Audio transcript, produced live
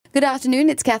Good afternoon,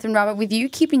 it's Catherine Robert with you,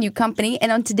 keeping you company. And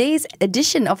on today's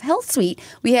edition of Health Suite,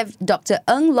 we have Dr.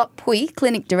 Ng Lok Pui,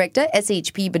 Clinic Director,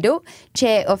 SHP Bedok,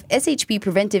 Chair of SHP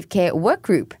Preventive Care Work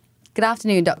Group. Good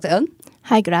afternoon, Dr. Ng.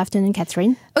 Hi, good afternoon,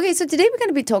 Catherine. Okay, so today we're going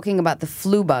to be talking about the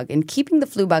flu bug and keeping the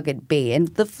flu bug at bay. And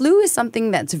the flu is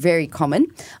something that's very common.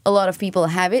 A lot of people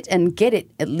have it and get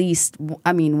it at least,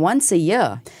 once a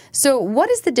year. So what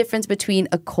is the difference between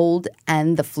a cold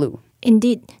and the flu?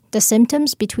 Indeed, the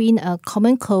symptoms between a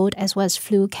common cold as well as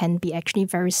flu can be actually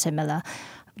very similar.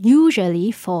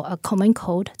 Usually, for a common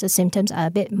cold, the symptoms are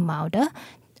a bit milder.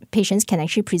 Patients can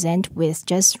actually present with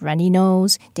just runny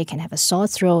nose, they can have a sore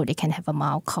throat, they can have a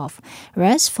mild cough.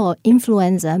 Whereas for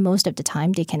influenza, most of the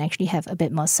time, they can actually have a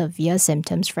bit more severe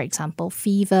symptoms. For example,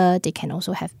 fever, they can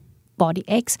also have body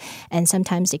aches, and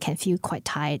sometimes they can feel quite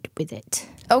tired with it.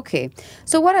 Okay,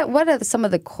 so what are some of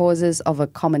the causes of a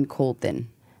common cold then?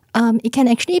 It can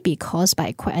actually be caused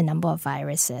by quite a number of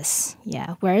viruses.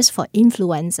 Yeah. Whereas for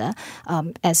influenza,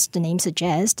 as the name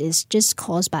suggests, is just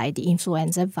caused by the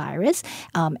influenza virus,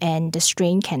 and the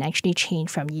strain can actually change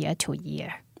from year to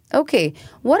year. Okay.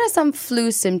 What are some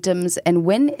flu symptoms and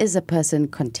when is a person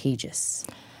contagious?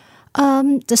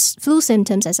 The flu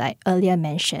symptoms, as I earlier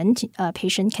mentioned, a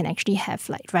patient can actually have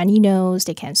like runny nose,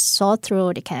 they can have sore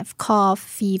throat, they can have cough,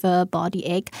 fever, body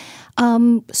ache.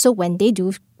 So when they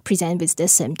do present with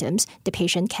these symptoms, the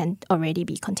patient can already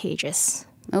be contagious.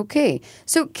 Okay.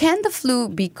 So can the flu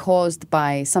be caused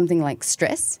by something like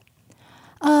stress?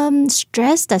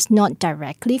 Stress does not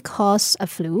directly cause a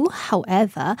flu.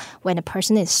 However, when a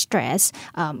person is stressed,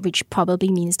 which probably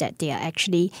means that they are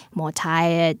actually more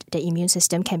tired, the immune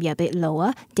system can be a bit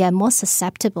lower, they are more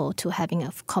susceptible to having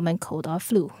a common cold or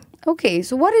flu. Okay.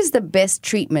 So what is the best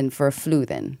treatment for a flu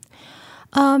then?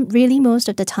 Really, most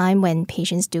of the time when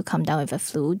patients do come down with a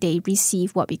flu, they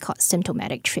receive what we call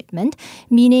symptomatic treatment,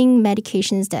 meaning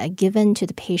medications that are given to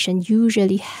the patient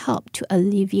usually help to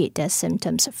alleviate their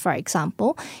symptoms. For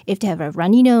example, if they have a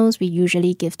runny nose, we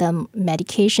usually give them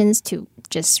medications to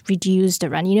just reduce the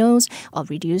runny nose or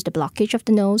reduce the blockage of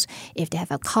the nose. If they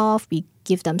have a cough, we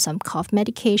give them some cough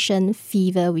medication.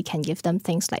 Fever, we can give them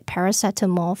things like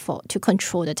paracetamol to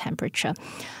control the temperature.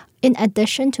 In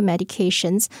addition to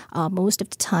medications, most of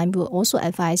the time we'll also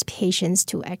advise patients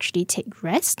to actually take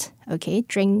rest,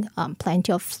 drink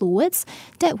plenty of fluids.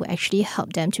 That will actually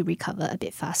help them to recover a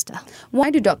bit faster.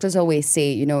 Why do doctors always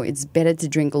say, it's better to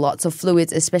drink lots of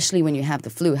fluids, especially when you have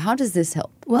the flu? How does this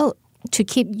help? Well, to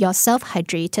keep yourself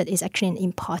hydrated is actually an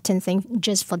important thing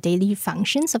just for daily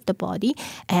functions of the body,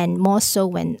 and more so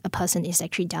when a person is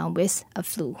actually down with a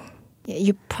flu.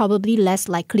 You're probably less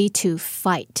likely to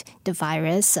fight the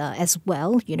virus as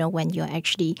well, when you're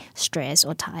actually stressed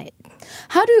or tired.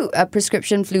 How do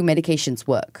prescription flu medications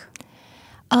work?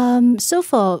 So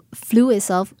for flu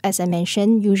itself, as I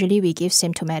mentioned, usually we give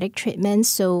symptomatic treatments.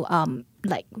 So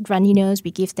like runny nose, we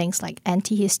give things like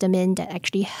antihistamine that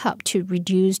actually help to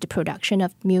reduce the production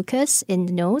of mucus in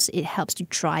the nose. It helps to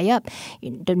dry up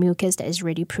the mucus that is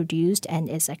already produced and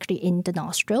is actually in the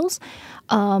nostrils.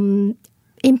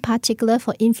 In particular,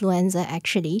 for influenza,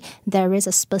 actually, there is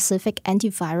a specific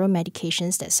antiviral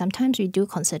medications that sometimes we do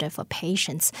consider for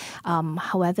patients.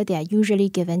 However, they are usually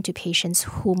given to patients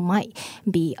who might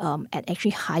be at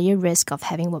actually higher risk of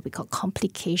having what we call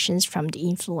complications from the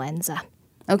influenza.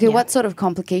 Okay, What sort of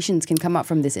complications can come up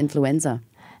from this influenza?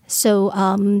 So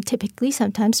typically,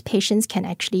 sometimes patients can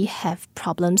actually have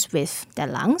problems with their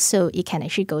lungs. So it can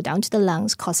actually go down to the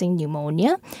lungs, causing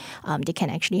pneumonia. They can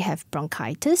actually have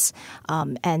bronchitis.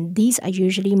 And these are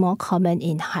usually more common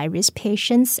in high-risk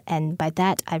patients. And by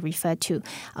that, I refer to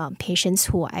patients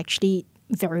who are actually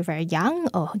very, very young,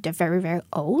 or they're very, very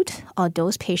old, or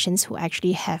those patients who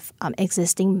actually have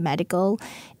existing medical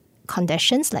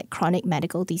conditions like chronic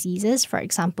medical diseases, for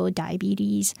example,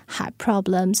 diabetes, heart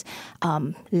problems,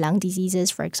 lung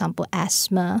diseases, for example,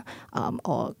 asthma,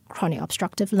 or chronic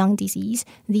obstructive lung disease.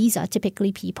 These are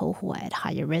typically people who are at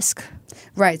higher risk.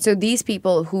 Right. So these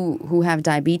people who have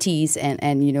diabetes and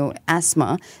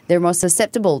asthma, they're more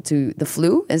susceptible to the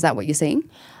flu. Is that what you're saying?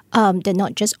 They're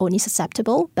not just only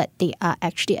susceptible, but they are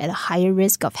actually at a higher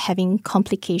risk of having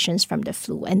complications from the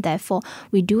flu. And therefore,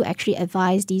 we do actually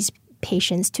advise these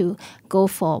patients to go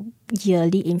for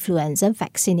yearly influenza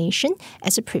vaccination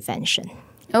as a prevention.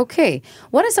 Okay.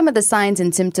 What are some of the signs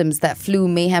and symptoms that flu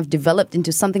may have developed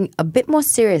into something a bit more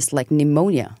serious like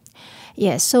pneumonia?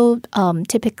 Yeah, so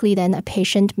typically then a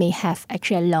patient may have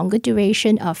actually a longer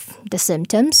duration of the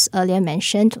symptoms earlier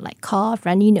mentioned, like cough,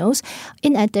 runny nose.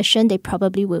 In addition, they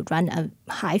probably will run a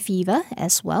high fever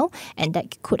as well, and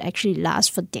that could actually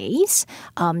last for days.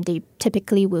 They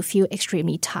typically will feel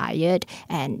extremely tired,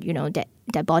 and that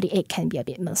their body ache can be a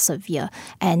bit more severe.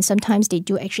 And sometimes they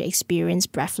do actually experience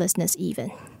breathlessness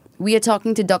even. We are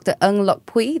talking to Dr. Ng Lok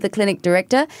Pui, the clinic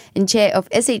director and chair of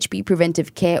SHP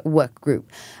Preventive Care Work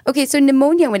Group. Okay, so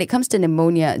pneumonia, when it comes to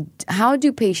pneumonia, how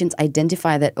do patients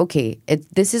identify that, okay,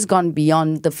 this has gone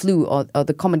beyond the flu or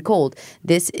the common cold,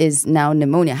 this is now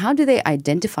pneumonia? How do they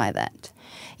identify that?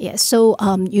 Yeah, so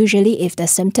usually if the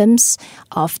symptoms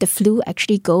of the flu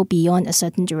actually go beyond a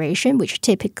certain duration, which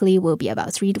typically will be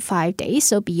about 3 to 5 days,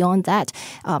 so beyond that,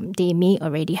 they may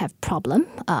already have problem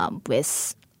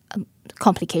with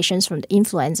complications from the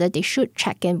influenza, they should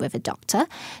check in with a doctor.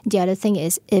 The other thing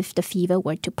is if the fever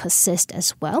were to persist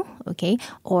as well, okay,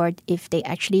 or if they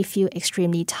actually feel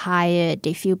extremely tired,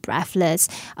 they feel breathless,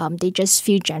 they just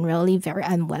feel generally very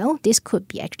unwell, this could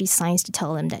be actually signs to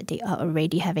tell them that they are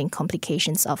already having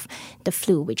complications of the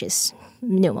flu, which is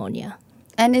pneumonia.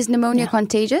 And is pneumonia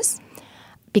contagious?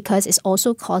 Because it's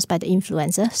also caused by the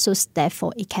influenza, so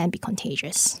therefore it can be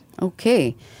contagious.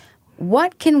 Okay.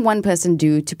 What can one person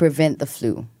do to prevent the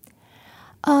flu?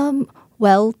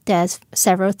 Well, there's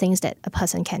several things that a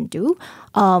person can do.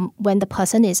 When the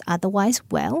person is otherwise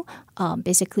well,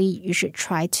 basically you should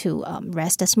try to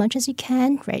rest as much as you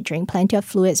can, right? Drink plenty of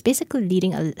fluids, basically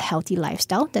leading a healthy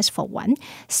lifestyle. That's for one.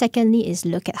 Secondly is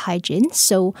look at hygiene.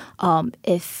 So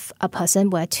if a person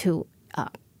were to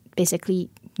basically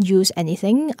use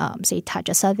anything, say touch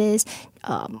a surface,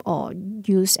 or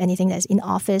use anything that's in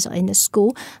office or in the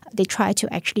school, they try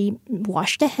to actually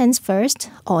wash their hands first,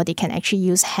 or they can actually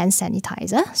use hand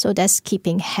sanitizer. So that's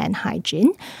keeping hand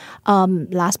hygiene.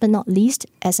 Last but not least,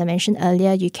 as I mentioned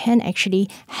earlier, you can actually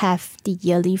have the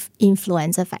yearly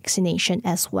influenza vaccination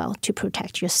as well to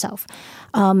protect yourself.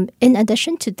 In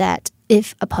addition to that,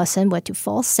 if a person were to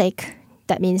fall sick,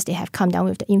 that means they have come down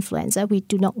with the influenza. We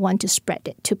do not want to spread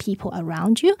it to people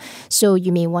around you. So you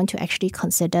may want to actually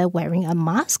consider wearing a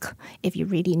mask if you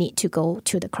really need to go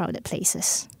to the crowded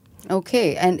places.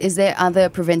 Okay, and is there other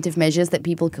preventive measures that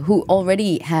people who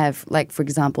already have, like, for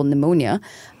example, pneumonia,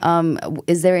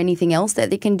 is there anything else that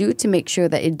they can do to make sure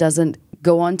that it doesn't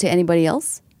go on to anybody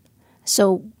else?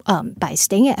 So by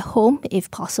staying at home,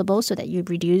 if possible, so that you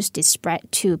reduce the spread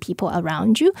to people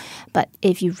around you. But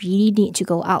if you really need to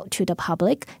go out to the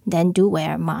public, then do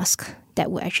wear a mask.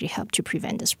 That will actually help to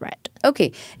prevent the spread.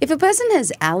 Okay, if a person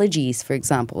has allergies, for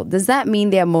example, does that mean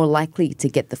they are more likely to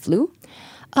get the flu?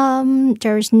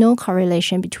 There is no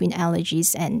correlation between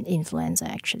allergies and influenza,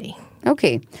 actually.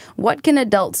 Okay, what can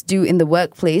adults do in the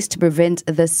workplace to prevent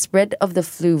the spread of the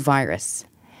flu virus?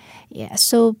 Yeah,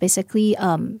 so basically,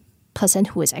 person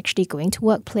who is actually going to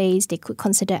workplace, they could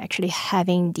consider actually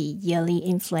having the yearly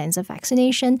influenza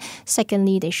vaccination.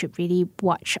 Secondly, they should really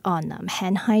watch on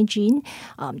hand hygiene.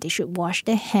 They should wash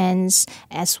their hands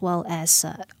as well as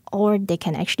or they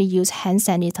can actually use hand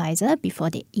sanitizer before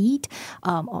they eat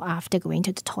or after going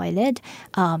to the toilet.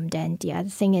 Then the other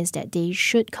thing is that they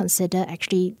should consider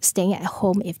actually staying at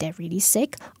home if they're really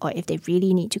sick, or if they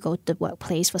really need to go to the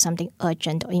workplace for something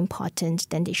urgent or important,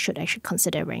 then they should actually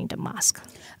consider wearing the mask.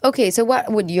 Okay, so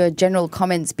what would your general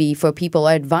comments be for people,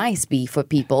 or advice be for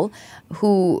people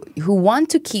who want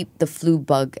to keep the flu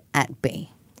bug at bay?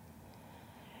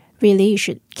 Really, you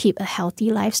should keep a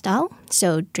healthy lifestyle.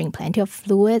 So drink plenty of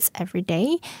fluids every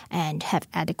day and have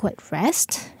adequate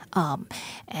rest.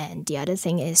 And the other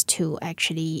thing is to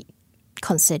actually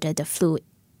consider the flu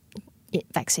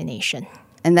vaccination.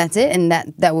 And that's it? And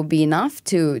that would be enough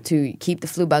to keep the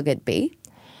flu bug at bay?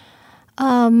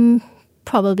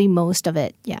 Probably most of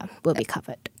it, will be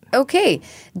covered. Okay,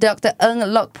 Dr. Ng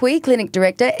Lok Pui, Clinic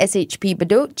Director, SHP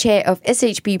Bedok, Chair of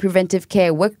SHP Preventive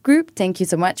Care Work Group. Thank you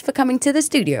so much for coming to the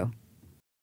studio.